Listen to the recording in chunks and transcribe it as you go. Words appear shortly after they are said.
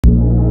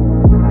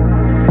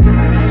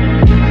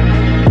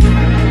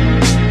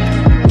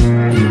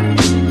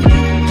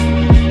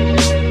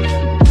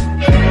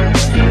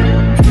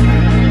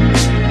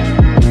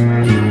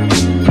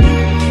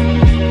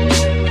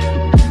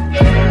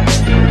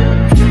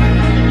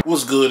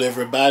What's good,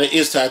 everybody?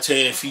 It's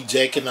TitanicFeet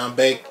Jack, and I'm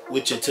back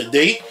with you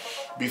today.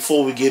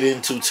 Before we get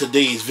into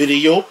today's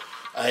video,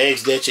 I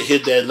ask that you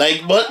hit that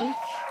like button,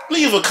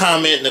 leave a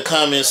comment in the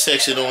comment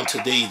section on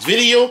today's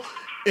video,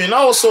 and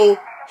also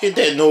hit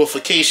that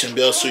notification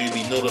bell so you'll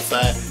be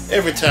notified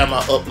every time I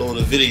upload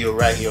a video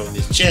right here on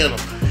this channel.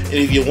 And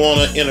if you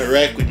want to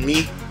interact with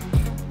me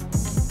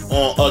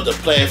on other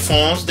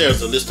platforms,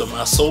 there's a list of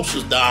my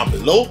socials down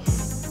below.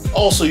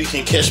 Also, you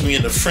can catch me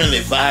in the Friendly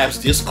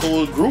Vibes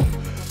Discord group.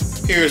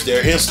 Here's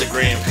their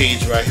Instagram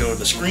page right here on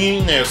the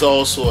screen. There's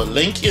also a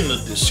link in the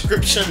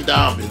description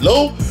down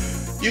below.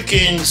 You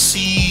can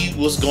see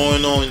what's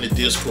going on in the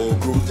Discord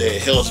group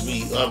that helps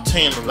me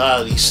obtain a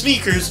lot of these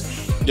sneakers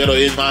that are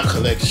in my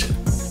collection.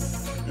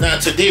 Now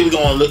today we're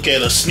going to look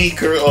at a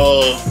sneaker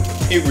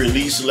it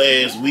released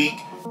last week.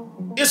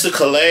 It's a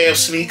collab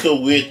sneaker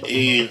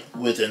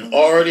with an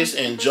artist,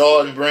 and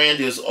Jordan brand.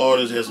 This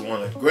artist has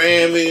won a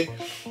Grammy.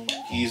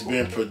 He's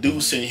been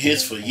producing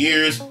hits for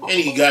years, and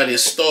he got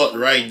his start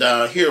right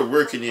down here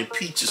working in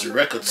Peach's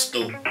record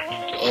store.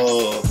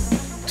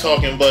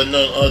 Talking about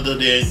none other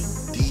than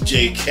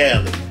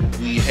djkhaled.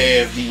 We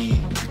have the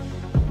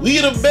We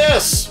the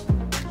Best.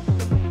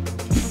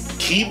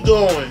 Keep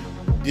going.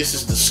 This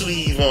is the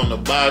sleeve on the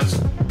box.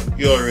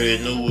 You already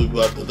know what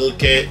we're about to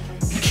look at.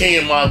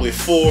 Came out with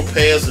 4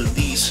 pairs of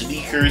these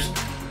sneakers,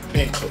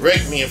 and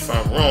correct me if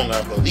I'm wrong,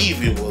 I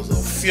believe it was a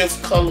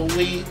 5th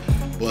colorway,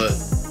 but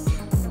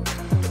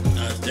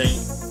I think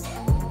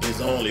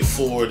there's only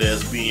 4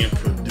 that's being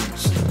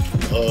produced.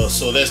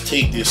 So let's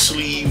take this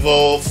sleeve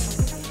off.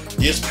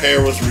 This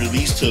pair was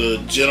released to the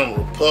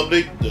general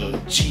public, the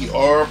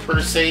GR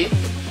per se.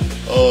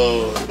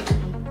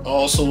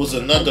 Also was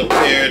another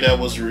pair that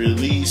was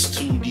released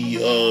to the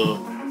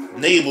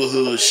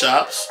neighborhood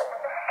shops.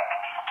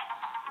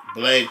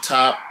 Black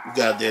top, we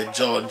got that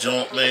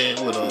Jumpman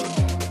with a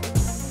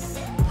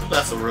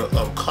plethora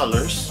of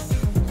colors.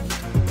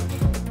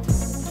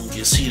 You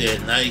can see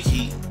that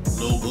Nike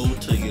logo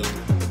to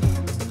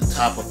the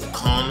top of the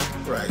corner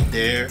right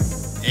there,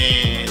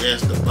 and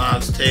that's the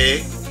box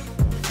tag.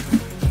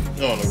 I'm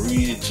gonna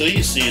read it to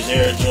you. See, it's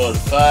AirJordan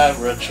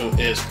 5 Retro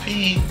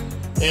SP,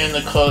 and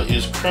the color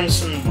is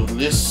Crimson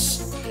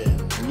Bliss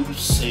and Blue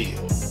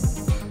Sail.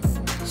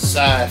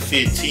 Size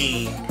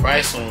 15.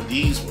 Price on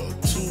these was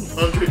 $225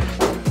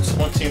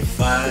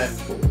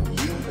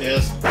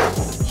 US,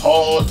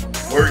 hard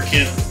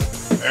working,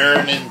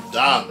 earning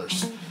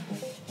dollars.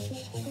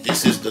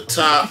 This is the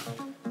top.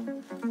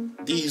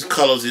 These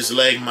colors is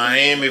like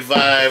Miami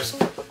vibes.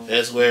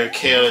 That's where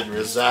Khaled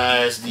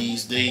resides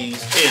these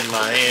days, in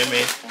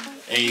Miami.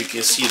 And you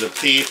can see the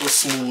paper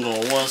smooth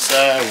on one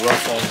side,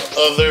 rough on the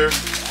other.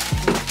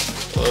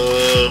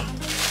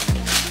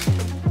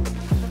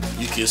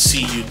 You can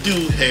see you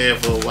do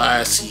have a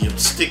YCM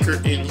sticker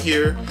in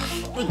here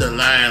with the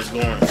lines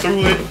going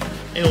through it,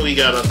 and we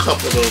got a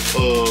couple of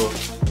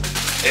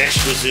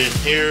extras in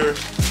here.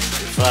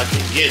 If I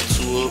can get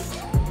to it,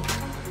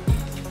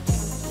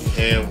 we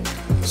have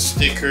a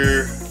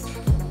sticker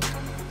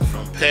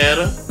from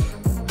Patta.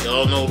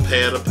 Y'all know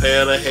Patta.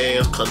 Patta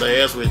has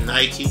collabs with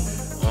Nike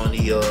on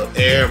the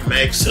Air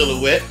Max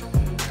silhouette.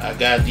 I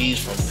got these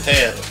from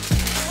Patta.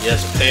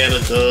 Yes, Patta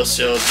does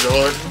sell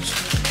Jordans,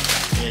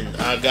 and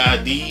I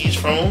got these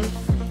from,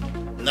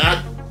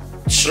 not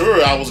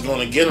sure I was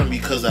gonna get them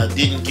because I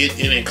didn't get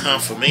any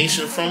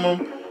confirmation from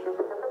them.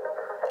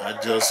 I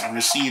just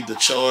received the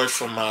charge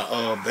from my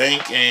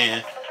bank,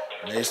 and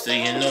next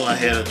thing you know, I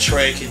had a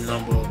tracking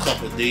number a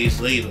couple of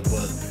days later.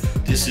 But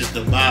this is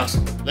the box.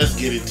 Let's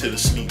get into the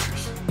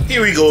sneakers.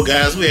 Here we go,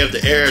 guys. We have the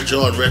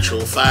AirJordan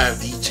Retro 5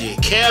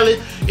 djkhaled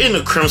in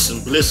the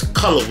Crimson Bliss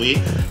colorway.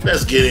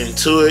 Let's get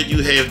into it.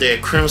 You have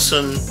that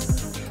crimson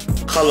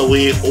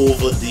colorway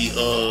over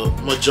the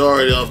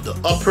majority of the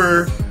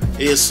upper.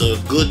 It's a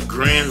good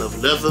grain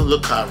of leather.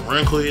 Look how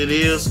wrinkled it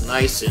is,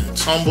 nice and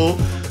tumble.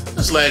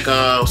 It's like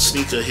our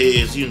sneaker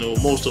heads, you know,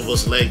 most of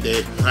us like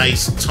that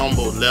nice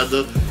tumbled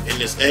leather,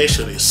 and it's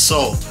actually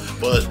soft.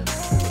 But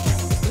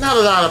not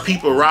a lot of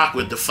people rock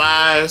with the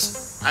 5s.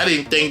 I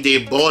didn't think they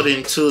bought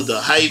into the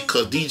hype,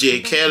 because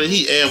djkhaled,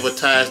 he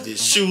advertised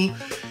this shoe.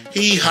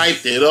 He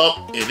hyped it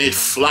up and it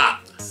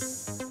flopped.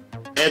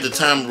 At the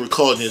time of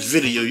recording this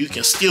video, you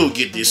can still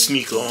get this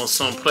sneaker on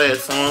some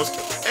platforms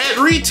at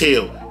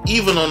retail.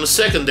 Even on the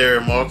secondary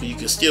market, you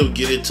can still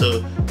get it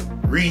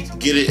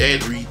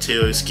at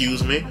retail,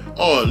 excuse me,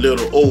 or a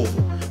little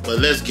over. But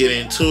let's get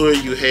into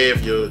it. You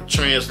have your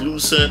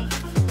translucent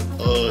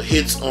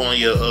hits on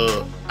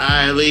your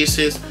eye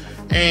laces,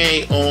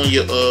 and on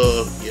your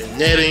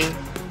netting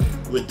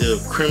with the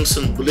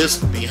Crimson Bliss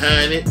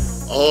behind it.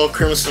 All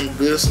Crimson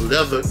Bliss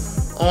leather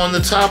on the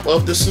top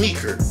of the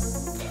sneaker.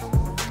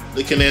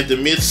 Looking at the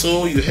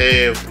midsole, you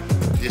have,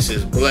 this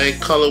is black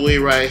colorway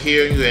right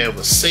here. You have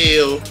a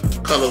sail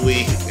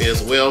colorway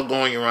as well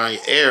going around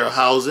your air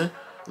housing.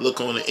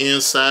 Look on the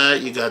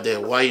inside, you got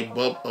that white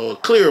bubble,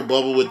 clear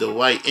bubble with the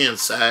white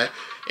inside,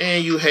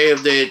 and you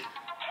have that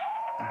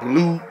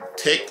blue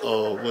tech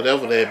or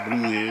whatever that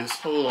blue is.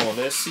 Hold on,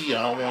 let's see.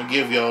 I don't want to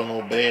give y'all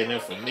no bad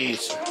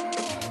information.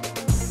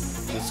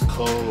 It's It's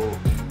called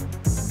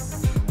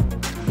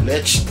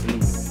Lethe Blue.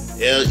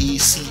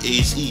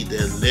 L-E-C-H-E.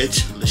 That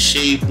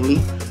Lethe Blue.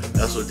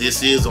 That's what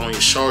this is on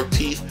your shark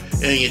teeth.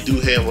 And you do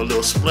have a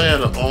little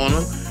splatter on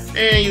them.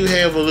 And you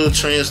have a little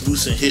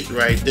translucent hit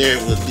right there,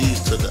 which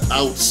leads to the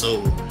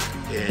outsole.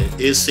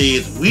 And it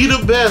says, "We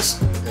the best."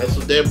 That's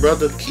what that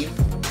brother keep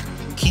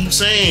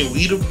saying.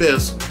 "We the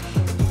best."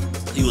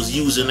 He was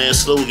using that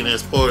slogan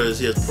as part of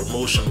his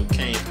promotional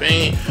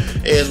campaign,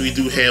 as we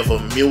do have a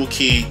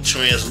milky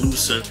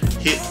translucent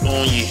hit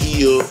on your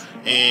heel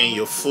and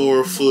your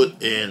forefoot.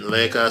 And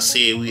like I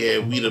said, we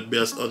have "We the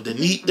best"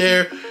 underneath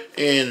there,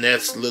 and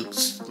that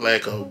looks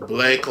like a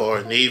black or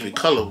a navy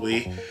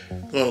colorway.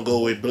 I'm gonna go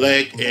with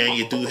black, and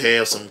you do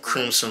have some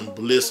Crimson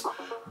Bliss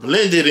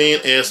blended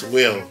in as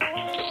well.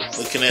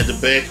 Looking at the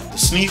back of the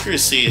sneaker, it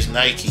says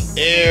Nike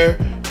Air,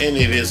 and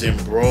it is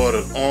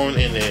embroidered on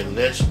in that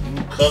Lethe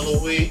Blue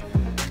colorway.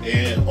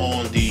 And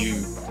on the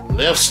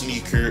left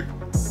sneaker,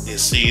 it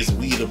says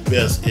 "We the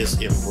best." It's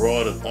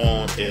embroidered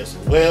on as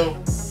well.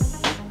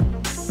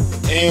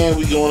 And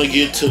we're going to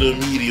get to the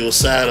medial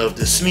side of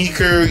the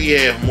sneaker. You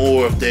have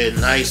more of that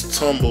nice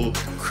tumble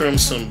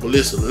Crimson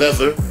Bliss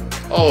leather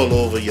all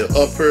over your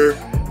upper,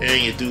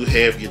 and you do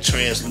have your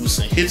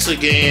translucent hits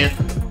again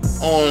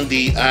on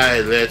the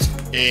eyelets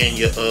and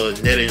your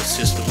netting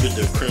system with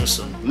the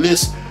Crimson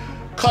Bliss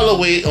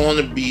colorway on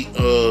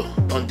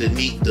the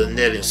underneath the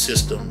netting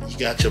system. You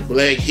got your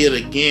black hit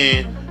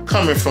again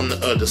coming from the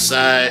other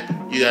side.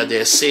 You got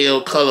that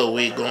sail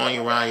colorway going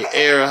around your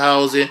air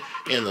housing,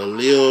 and a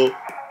little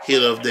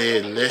hit of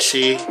that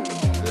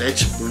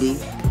Lethe Blue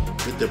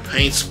with the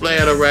paint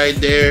splatter right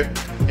there,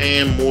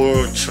 and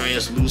more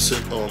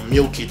translucent or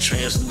milky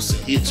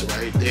translucent hits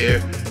right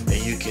there.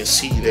 And you can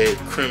see that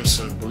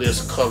Crimson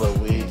Bliss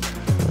colorway.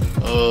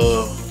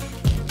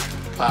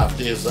 Pop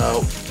this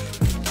out.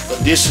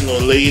 Additional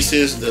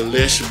laces, the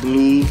Lethe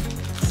Blue.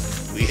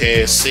 We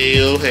have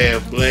sail,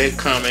 have black.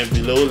 Comment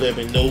below, let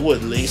me know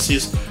what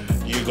laces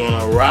you're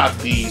gonna rock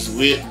these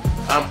with.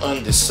 I'm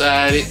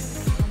undecided.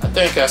 I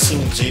think I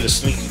seen Jay the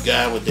Sneaker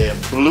Guy with that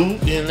blue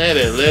in there,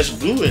 that Lethe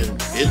Blue,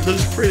 and it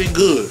looks pretty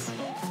good.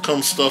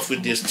 Comes stuffed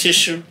with this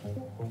tissue.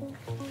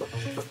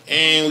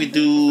 And we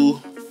do,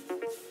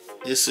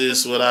 this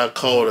is what I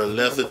call a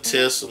leather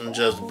test. I'm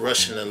just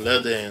brushing the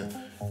leather, and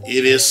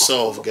it is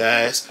soft,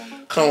 guys.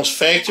 Comes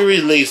factory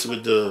lace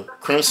with the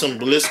Crimson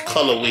Bliss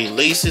colorway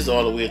laces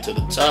all the way to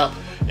the top.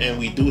 And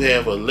we do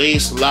have a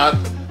lace lock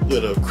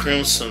with a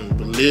Crimson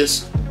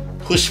Bliss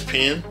push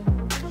pin.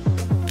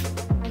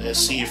 Let's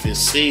see if it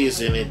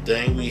says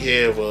anything. We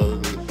have a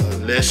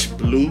Lethe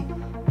Blue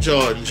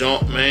Jordan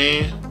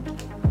Jumpman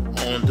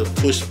on the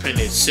push pin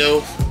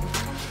itself.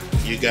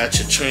 You got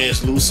your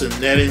translucent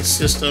netting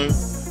system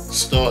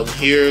starting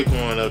here,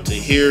 going up to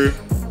here.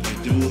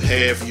 You do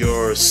have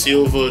your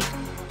silver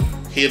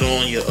hit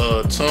on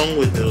your tongue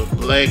with the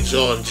black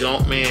Jordan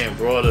Jumpman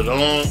embroidered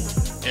on.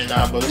 And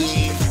I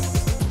believe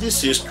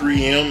this is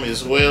 3M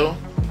as well.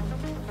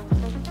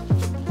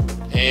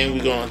 And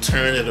we're going to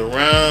turn it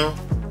around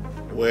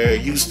where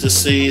it used to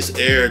say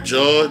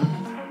AirJordan.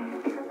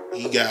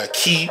 He got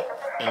keep,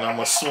 and I'm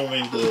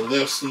assuming the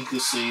left sneaker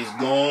says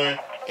going,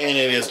 and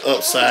it is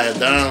upside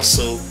down.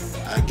 So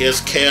I guess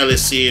Khaled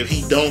said if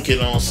he dunk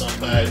it on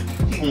somebody,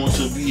 he wants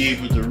to be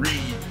able to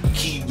read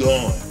keep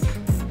going.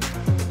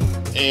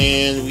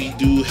 And we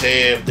do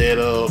have that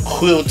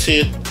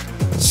quilted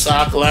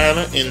sock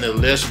liner in the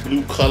Lethe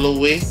Blue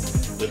colorway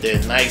with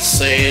that nice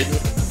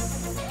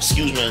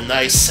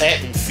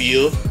satin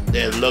feel,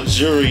 that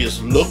luxurious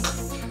look.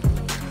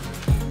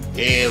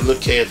 And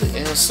look at the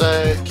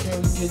inside.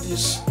 Can we get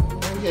this?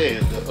 Oh yeah,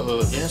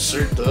 the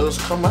insert does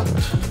come out.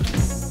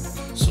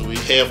 So we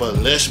have a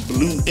Lethe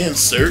Blue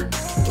insert,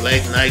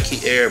 black Nike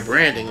Air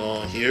branding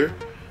on here.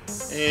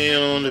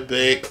 And on the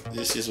back,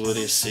 this is what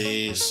it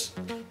says.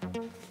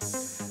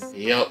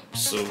 Yep,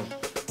 so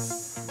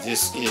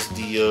this is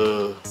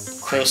the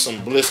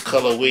Crimson Bliss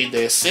colorway,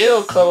 that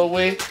sail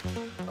colorway.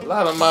 A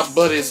lot of my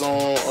buddies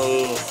on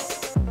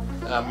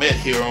I met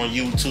here on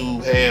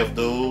YouTube have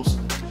those.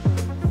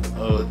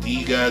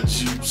 D got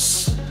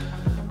Juice,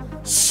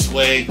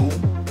 Swaggle,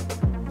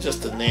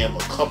 just to name a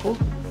couple.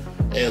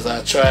 As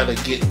I try to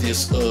get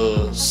this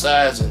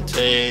sizing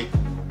tag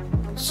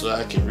so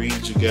I can read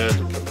you guys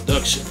the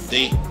production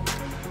date.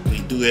 We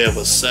do have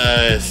a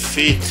size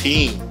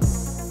 15,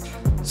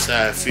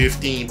 size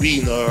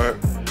 15B Nard,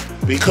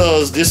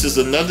 because this is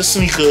another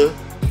sneaker.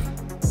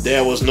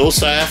 There was no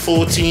size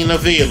 14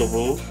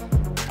 available.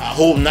 I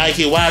hope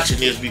Nike watching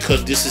this,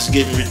 because this is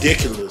getting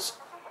ridiculous.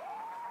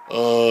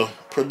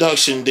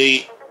 Production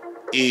date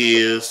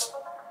is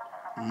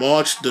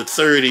March the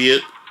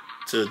 30th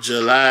to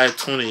July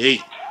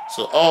 28th.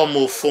 So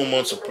almost 4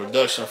 months of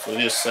production for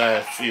this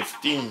size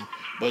 15.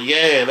 But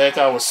yeah, like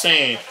I was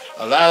saying,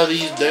 a lot of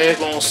these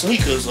daggone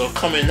sneakers are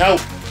coming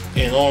out,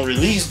 and on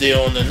release day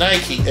on the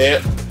Nike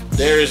app,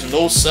 there is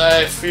no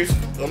size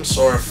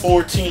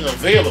 14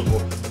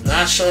 available.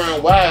 Not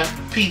sure why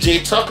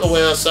PJ Tucker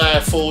wears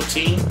size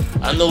 14.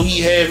 I know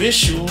he have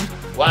issues.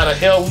 Why the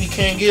hell we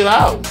can't get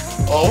out?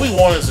 All we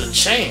want is a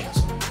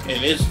chance.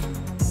 and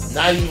it's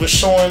not even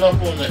showing up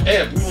on the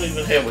app. We don't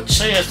even have a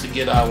chance to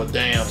get our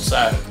damn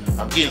size.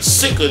 I'm getting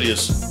sick of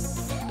this.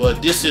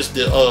 But this is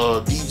the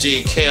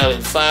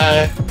djkhaled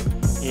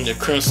 5 in the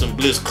Crimson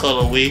Bliss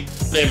colorway.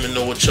 Let me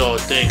know what y'all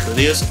think of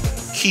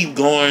this. Keep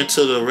going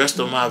to the rest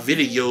of my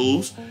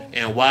videos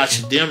and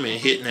watch them and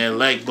hitting that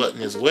like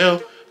button as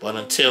well. But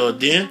until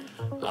then,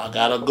 I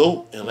gotta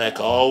go. And like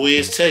I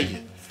always tell you,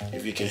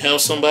 if you can help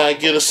somebody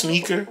get a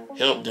sneaker,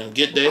 help them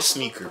get that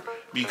sneaker.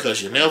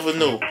 Because you never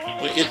know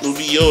when it will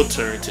be your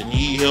turn to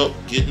need help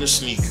getting a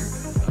sneaker.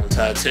 I'm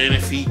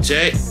TitanicFeet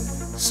Jack,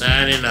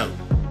 signing out.